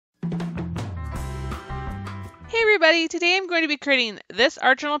everybody, today I'm going to be creating this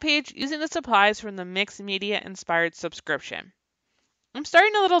art journal page using the supplies from the Mixed Media Inspired subscription. I'm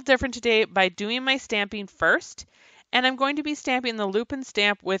starting a little different today by doing my stamping first, and I'm going to be stamping the loop and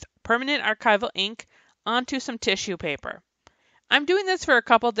stamp with permanent archival ink onto some tissue paper. I'm doing this for a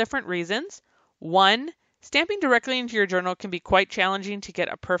couple different reasons. One, stamping directly into your journal can be quite challenging to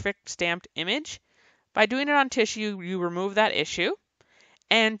get a perfect stamped image. By doing it on tissue, you remove that issue.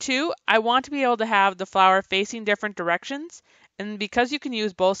 And two, I want to be able to have the flower facing different directions, and because you can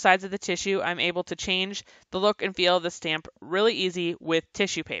use both sides of the tissue, I'm able to change the look and feel of the stamp really easy with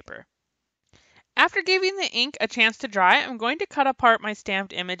tissue paper. After giving the ink a chance to dry, I'm going to cut apart my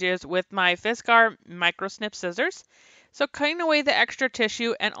stamped images with my Fiskar micro snip scissors. So cutting away the extra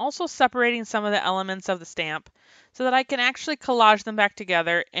tissue and also separating some of the elements of the stamp so that I can actually collage them back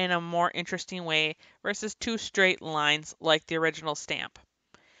together in a more interesting way versus two straight lines like the original stamp.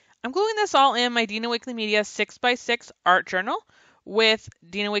 I'm gluing this all in my Dina Wakley Media 6x6 art journal with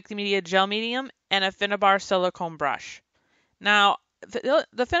Dina Wakley Media gel medium and a Finnabar silicone brush. Now, the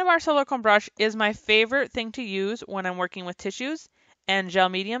Finnabar silicone brush is my favorite thing to use when I'm working with tissues and gel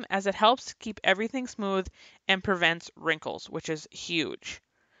medium, as it helps keep everything smooth and prevents wrinkles, which is huge.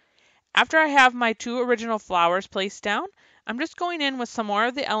 After I have my two original flowers placed down, I'm just going in with some more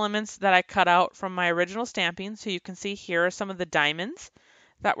of the elements that I cut out from my original stamping. So you can see here are some of the diamonds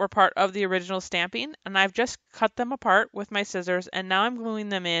that were part of the original stamping, and I've just cut them apart with my scissors, and now I'm gluing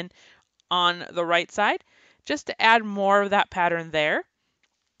them in on the right side just to add more of that pattern there.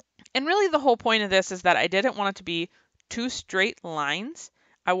 And really the whole point of this is that I didn't want it to be two straight lines.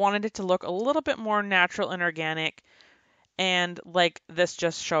 I wanted it to look a little bit more natural and organic, and like this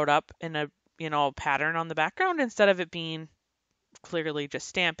just showed up in a pattern on the background instead of it being clearly just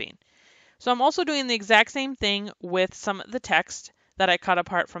stamping. So I'm also doing the exact same thing with some of the text that I cut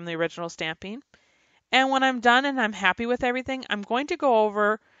apart from the original stamping. And when I'm done and I'm happy with everything, I'm going to go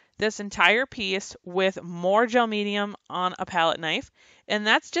over this entire piece with more gel medium on a palette knife. And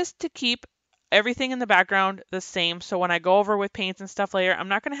that's just to keep everything in the background the same. So when I go over with paints and stuff later, I'm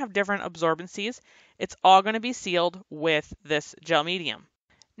not going to have different absorbencies. It's all going to be sealed with this gel medium.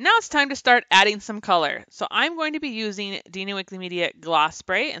 Now it's time to start adding some color. So I'm going to be using Dina Wakley Media Gloss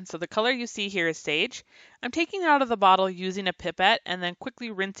Spray, and so the color you see here is Sage. I'm taking it out of the bottle using a pipette and then quickly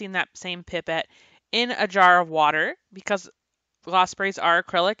rinsing that same pipette in a jar of water. Because gloss sprays are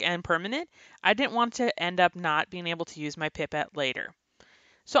acrylic and permanent, I didn't want to end up not being able to use my pipette later.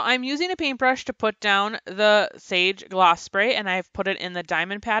 So I'm using a paintbrush to put down the Sage Gloss Spray, and I've put it in the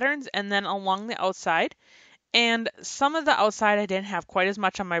diamond patterns and then along the outside. And some of the outside I didn't have quite as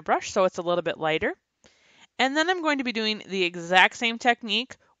much on my brush, so it's a little bit lighter. And then I'm going to be doing the exact same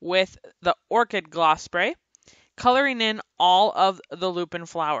technique with the Orchid Gloss Spray, coloring in all of the lupin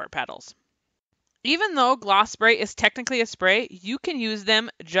flower petals. Even though gloss spray is technically a spray, you can use them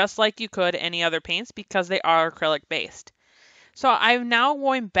just like you could any other paints because they are acrylic based. So I'm now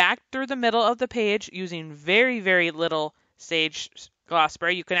going back through the middle of the page using very, very little Sage Gloss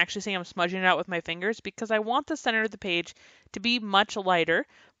Spray. You can actually see I'm smudging it out with my fingers because I want the center of the page to be much lighter,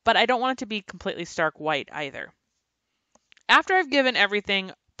 but I don't want it to be completely stark white either. After I've given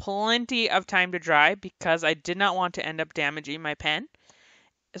everything plenty of time to dry because I did not want to end up damaging my pen,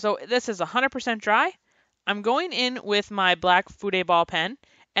 so this is 100% dry, I'm going in with my black Fude ball pen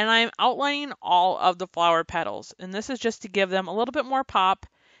and I'm outlining all of the flower petals. And this is just to give them a little bit more pop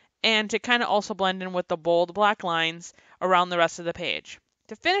and to kind of also blend in with the bold black lines around the rest of the page.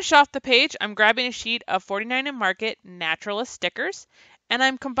 To finish off the page, I'm grabbing a sheet of 49 and Market Naturalist stickers, and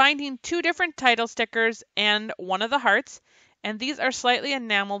I'm combining two different title stickers and one of the hearts, and these are slightly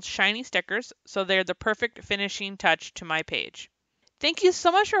enameled shiny stickers, so they're the perfect finishing touch to my page. Thank you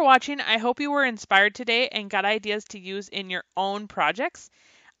so much for watching. I hope you were inspired today and got ideas to use in your own projects.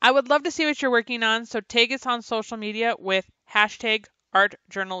 I would love to see what you're working on, so tag us on social media with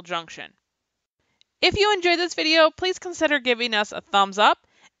 #ArtJournalJunction. If you enjoyed this video, please consider giving us a thumbs up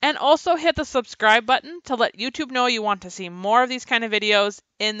and also hit the subscribe button to let YouTube know you want to see more of these kind of videos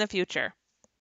in the future.